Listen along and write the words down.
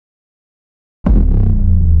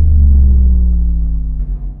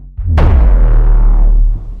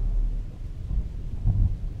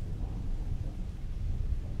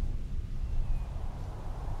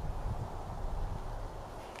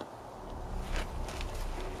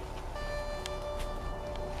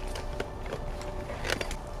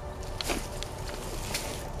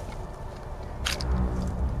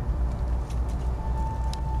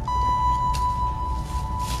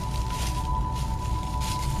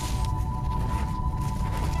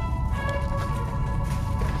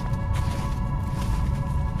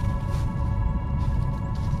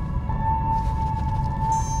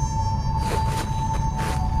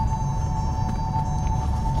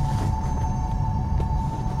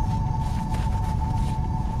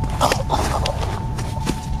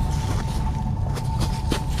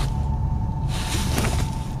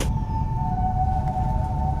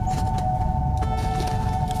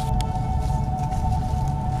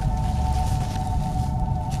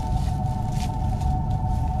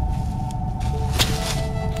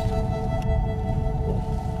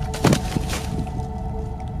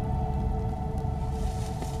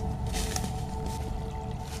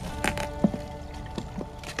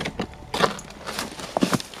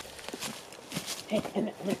Hey,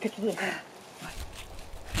 Emmett, I'm gonna cut you loose.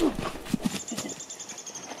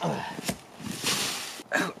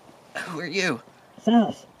 Who are you?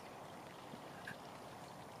 Silas.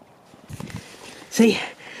 See,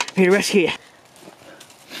 I'm here to rescue you.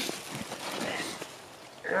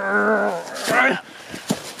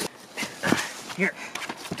 Here,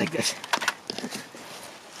 take this.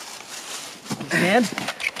 You stand?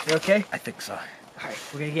 You okay? I think so. Alright,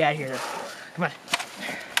 we're gonna get out of here then. Come on.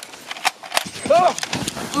 Oh!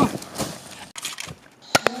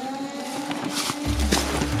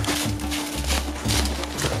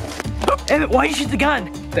 Emmett, why'd you shoot the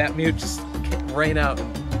gun? That mute just ran out.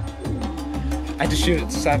 I had to shoot it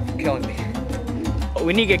to stop killing me. Oh,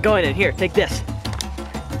 we need to get going in. Here, take this.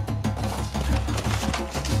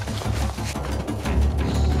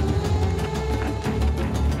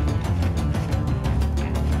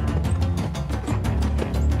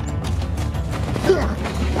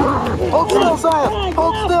 Hold still, Silas!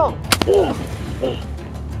 Hold still!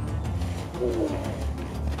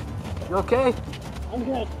 You okay? I'm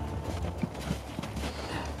good.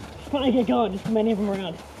 Just trying to get going, just too many of them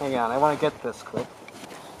around. Hang on, I want to get this quick.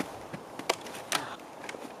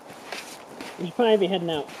 We should probably be heading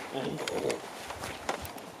out.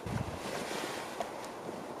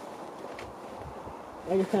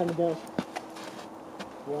 I guess time to go.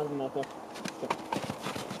 A lot of them out there. Let's go.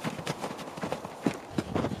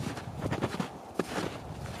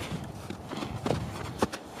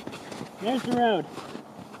 There's the road.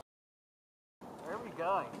 Where are we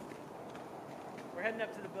going? We're heading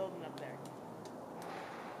up to the building up there.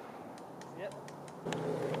 Yep.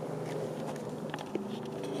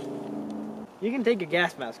 You can take your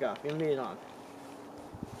gas mask off. You don't need it on.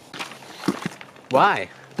 Why?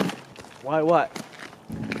 Why what?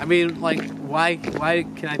 I mean, like, why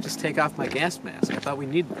can I just take off my gas mask? I thought we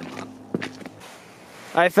needed it on.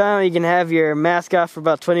 I found you can have your mask off for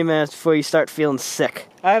about 20 minutes before you start feeling sick.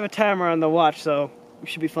 I have a timer on the watch, so we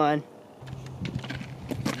should be fine.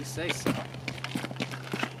 You say so.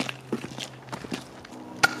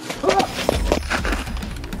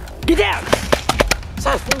 Get down!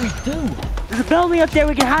 Silas, what do we do? There's a building up there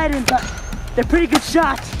we can hide in, but they're pretty good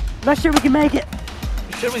shots. I'm not sure we can make it.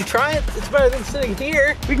 Should we try it? It's better than sitting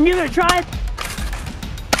here. We can give it a try.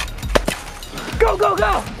 Go, go,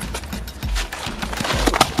 go!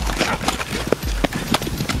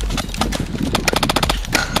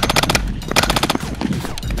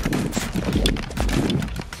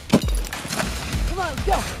 Come on, let's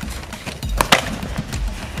go!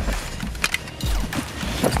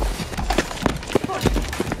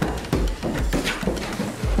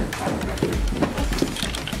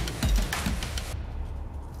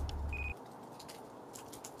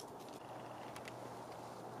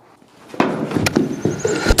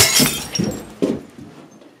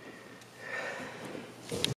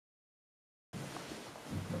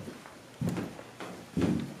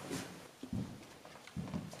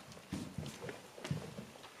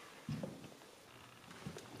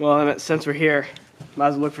 Well, Emmett, since we're here, might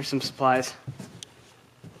as well look for some supplies.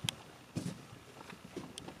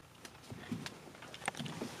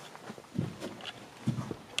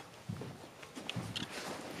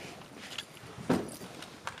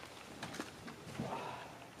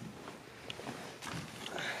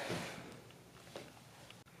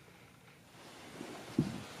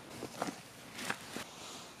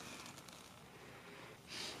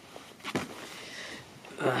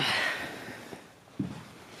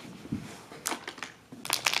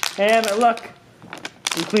 Hey, Emmett, look.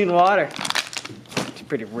 Some clean water. It's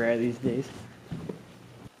pretty rare these days.